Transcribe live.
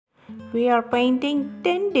We are painting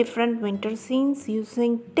 10 different winter scenes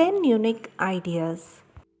using 10 unique ideas.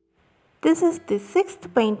 This is the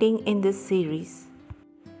 6th painting in this series.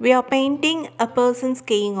 We are painting a person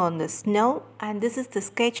skiing on the snow, and this is the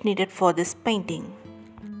sketch needed for this painting.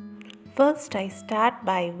 First, I start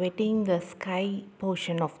by wetting the sky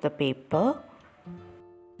portion of the paper.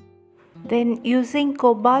 Then using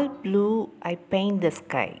cobalt blue, I paint the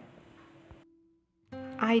sky.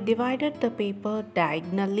 I divided the paper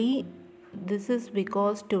diagonally. This is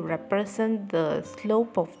because to represent the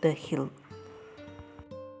slope of the hill.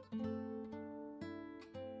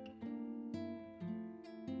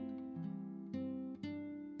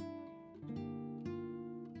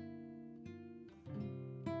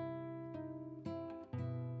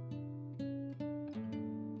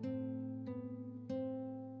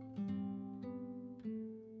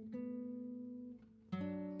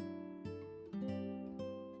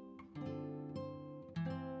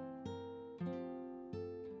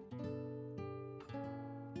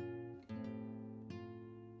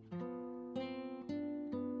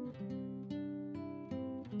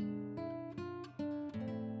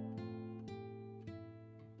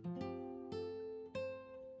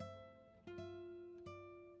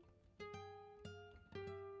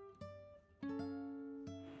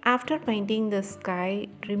 After painting the sky,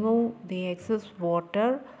 remove the excess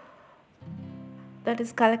water that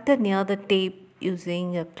is collected near the tape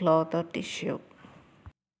using a cloth or tissue.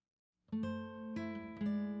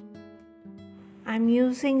 I'm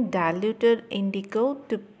using diluted indigo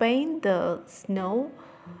to paint the snow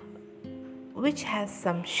which has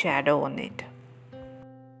some shadow on it.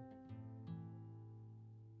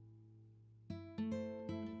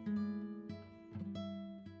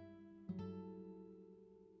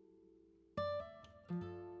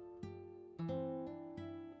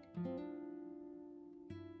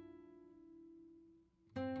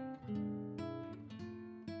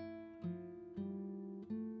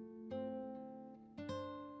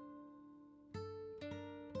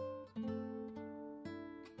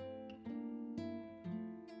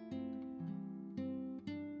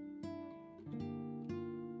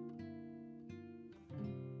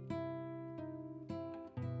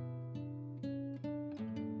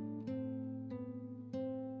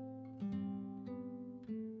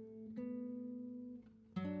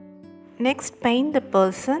 Next, paint the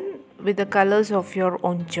person with the colors of your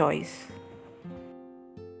own choice.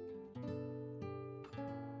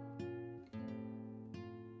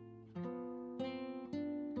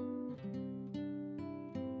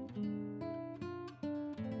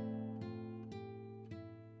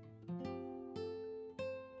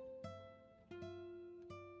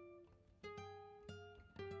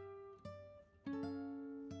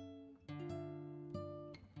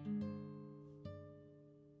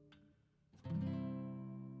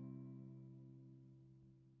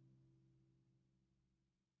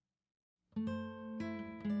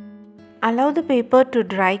 Allow the paper to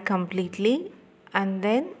dry completely and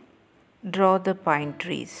then draw the pine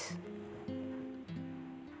trees.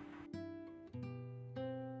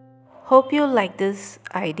 Hope you like this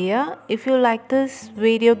idea. If you like this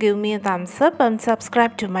video, give me a thumbs up and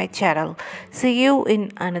subscribe to my channel. See you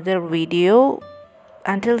in another video.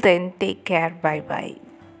 Until then, take care. Bye bye.